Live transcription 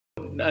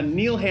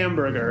Neil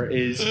Hamburger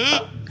is,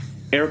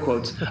 air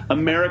quotes,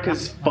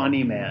 America's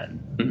funny man.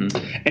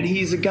 Mm-hmm. And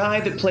he's a guy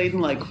that played in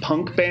like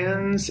punk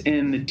bands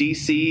in the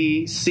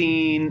DC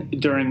scene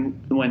during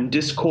when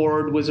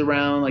Dischord was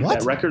around, like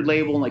that record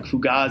label, like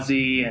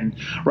Fugazi and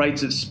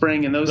Rites of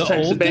Spring and those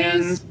types of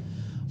bands. Days?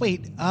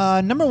 Wait,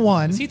 number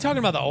one. Is he talking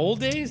about the old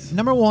days?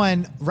 Number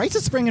one, Rites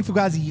of Spring and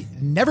Fugazi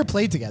never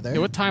played together. Hey,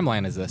 what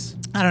timeline is this?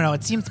 I don't know.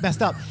 It seems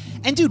messed up.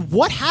 And dude,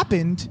 what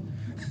happened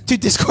to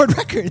Dischord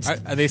Records?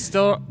 Are they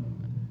still?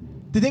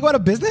 Did they go out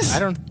of business? I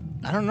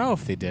don't know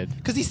if they did.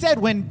 Because he said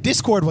when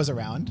Dischord was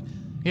around.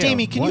 Yeah,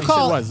 Jamie, can you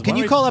call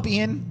up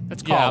Ian?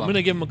 Let's call him. I'm going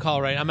to give him a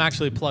call right. I'm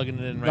actually plugging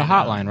it in right now.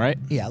 The hotline, right?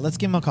 Yeah, let's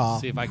give him a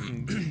call. See if I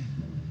can.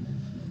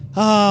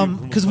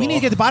 Because we need to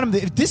get to the bottom of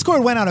it. If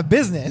Dischord went out of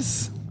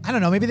business, I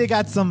don't know. Maybe they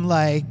got some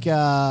like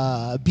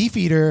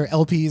Beefeater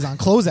LPs on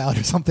closeout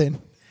or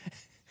something.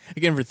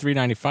 Again for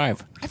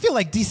 $3.95. I feel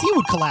like DC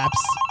would collapse.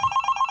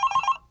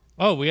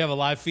 Oh, we have a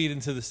live feed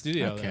into the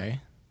studio. Okay.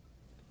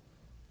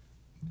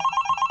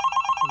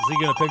 Is he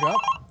going to pick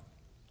up?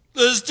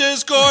 This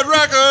Dischord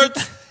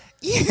Records.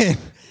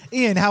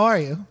 Ian, how are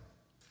you?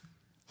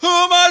 Who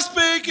am I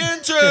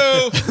speaking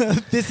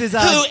to? This is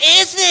Who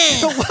is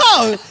this?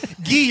 Whoa,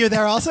 Guy, you're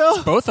there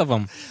also? Both of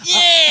them.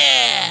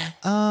 Yeah.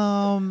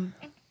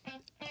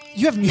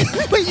 You have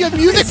music. Wait, you have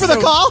music for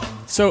the call?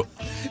 So,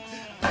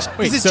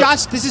 wait. This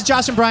is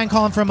Josh and Brian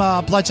calling from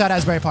Bloodshot,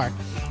 Asbury Park.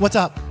 What's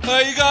up? How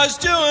you guys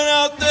doing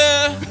out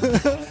there?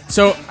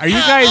 So, are you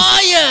guys? How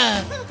are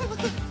ya?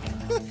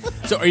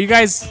 So, are you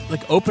guys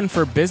like open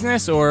for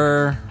business,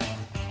 or?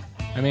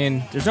 I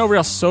mean, there's no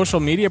real social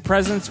media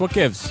presence. What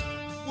gives?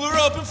 We're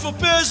open for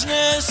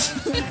business,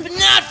 but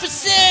not for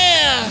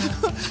sale.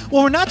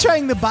 Well, we're not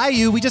trying to buy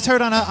you. We just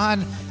heard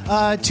on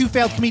Two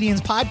Failed Comedians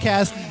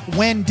podcast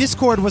when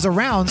Dischord was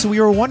around, so we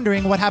were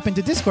wondering what happened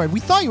to Dischord. We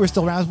thought you were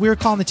still around. We were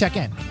calling to check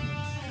in.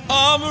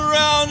 I'm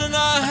around and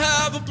I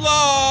have a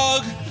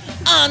blog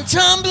on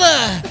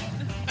Tumblr.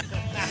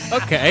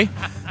 Okay.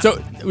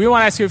 So, we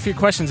want to ask you a few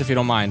questions if you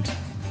don't mind.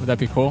 Would that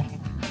be cool?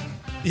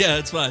 Yeah,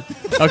 it's fine.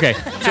 Okay.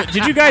 So,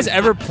 did you guys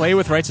ever play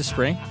with Rites of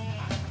Spring?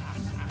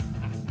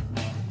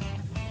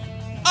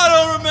 I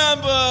don't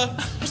remember.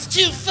 It's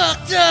too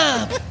fucked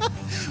up.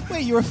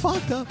 Wait, you were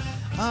fucked up.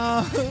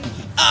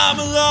 I'm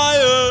a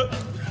liar.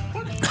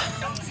 What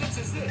nonsense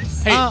is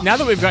this? Hey, now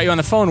that we've got you on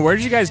the phone, where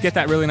did you guys get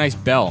that really nice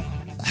bell?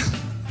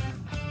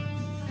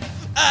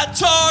 At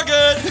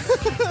Target.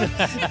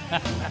 I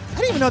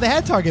didn't even know they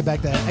had Target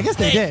back then. I guess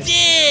they did.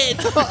 In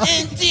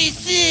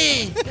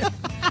DC.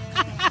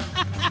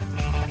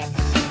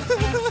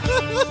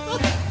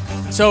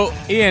 So,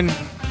 Ian,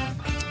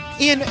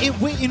 in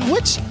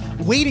which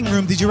waiting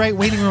room did you write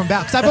waiting room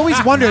about? Because I've always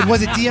wondered,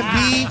 was it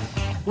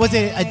DMV? Was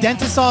it a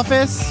dentist's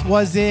office?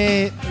 Was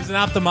it... It was an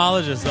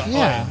ophthalmologist.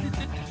 Yeah.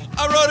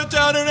 I wrote it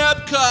down in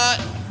Epcot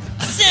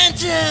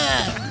Center.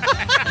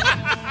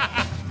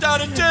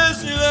 Down in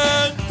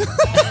Disneyland.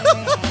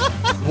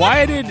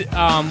 why did...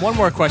 one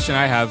more question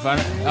I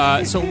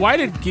have. So why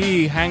did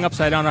Guy hang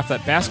upside down off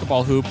that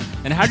basketball hoop,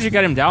 and how did you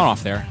get him down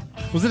off there?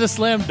 Was it a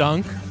slam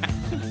dunk?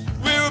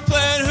 We were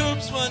playing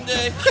hoops one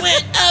day.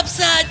 Went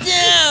upside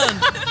down.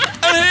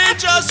 And he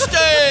just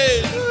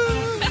stayed.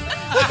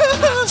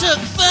 Took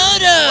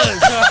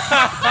photos.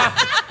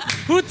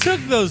 Who took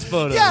those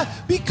photos? Yeah,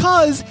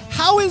 because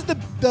how is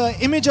the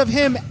image of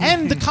him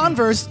and the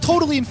Converse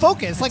totally in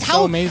focus? Like, how?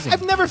 So amazing.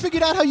 I've never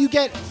figured out how you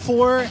get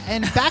fore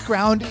and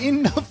background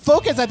in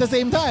focus at the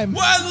same time.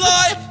 When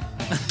light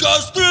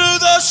goes through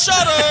the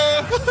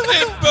shutter,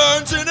 it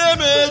burns an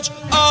image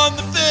on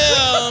the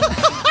film.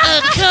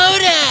 A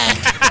Kodak.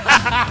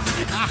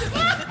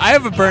 I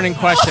have a burning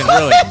question,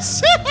 really.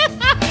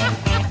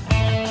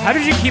 How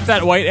did you keep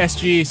that white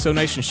SG so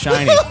nice and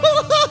shiny?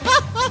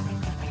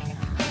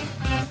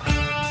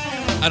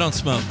 I don't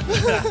smoke.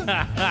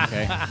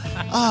 Okay.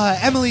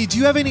 Emily, do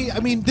you have any... I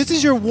mean, this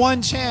is your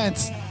one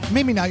chance.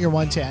 Maybe not your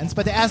one chance,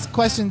 but to ask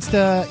questions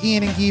to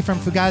Ian and Guy from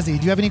Fugazi.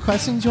 Do you have any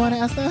questions you want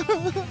to ask them?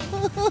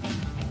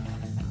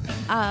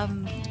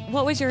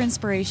 What was your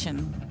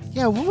inspiration?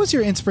 Yeah, what was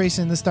your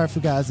inspiration to start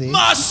Fugazi?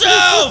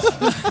 Myself!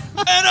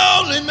 And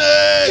only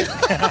me!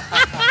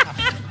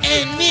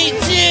 And me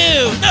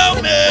too! No,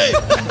 me!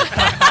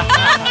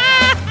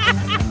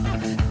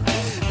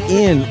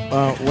 Ian,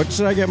 what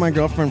should I get my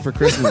girlfriend for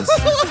Christmas?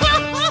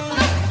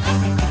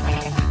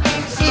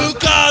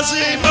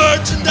 Fugazi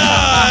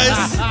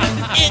merchandise!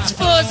 It's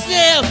for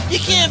sale! You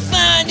can't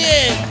find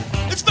it!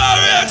 It's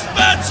very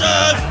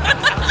expensive!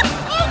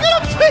 I'm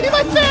gonna pee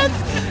my pants!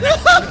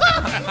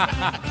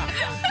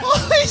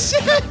 Holy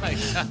shit!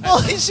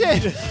 Holy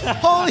shit!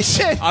 Holy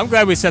shit! I'm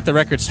glad we set the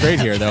record straight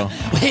here, though.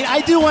 Wait,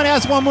 I do want to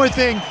ask one more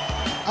thing.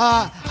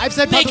 I've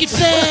said Make it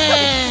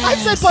fast! I've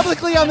said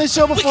publicly on this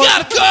show before. We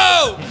gotta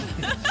go!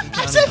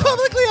 I've said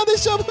publicly on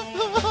this show before.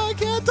 I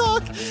can't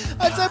talk.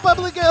 I've said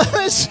publicly on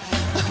this.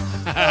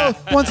 Oh,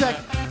 one sec.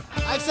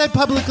 I've said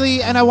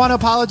publicly, and I want to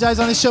apologize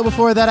on this show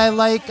before, that I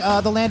like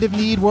the Land of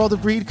Need, World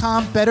of Greed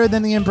comp better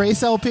than the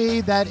Embrace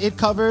LP that it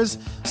covers.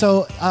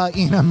 So,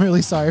 Ian, I'm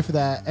really sorry for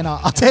that. And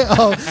I'll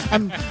tell you,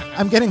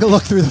 I'm getting a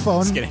look through the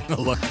phone. Just getting a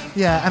look.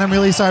 Yeah, and I'm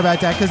really sorry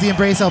about that because the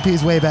Embrace LP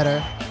is way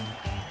better.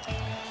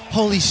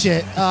 Holy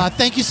shit.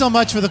 Thank you so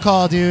much for the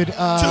call, dude.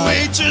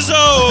 To each his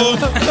own.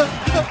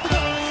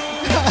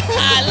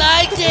 I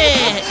liked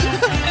it.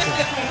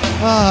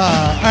 All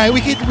right, we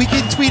can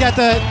tweet at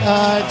the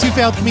Two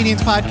Failed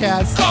Comedians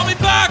podcast. Call me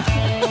back.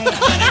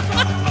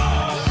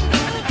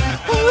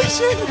 Holy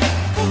shit!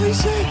 Holy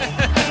shit!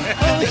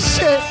 Holy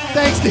shit!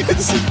 Thanks,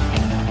 dudes.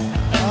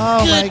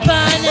 Oh my god!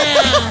 Goodbye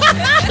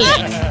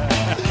now.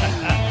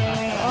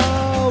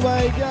 Oh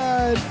my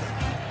god!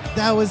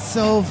 That was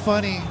so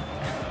funny.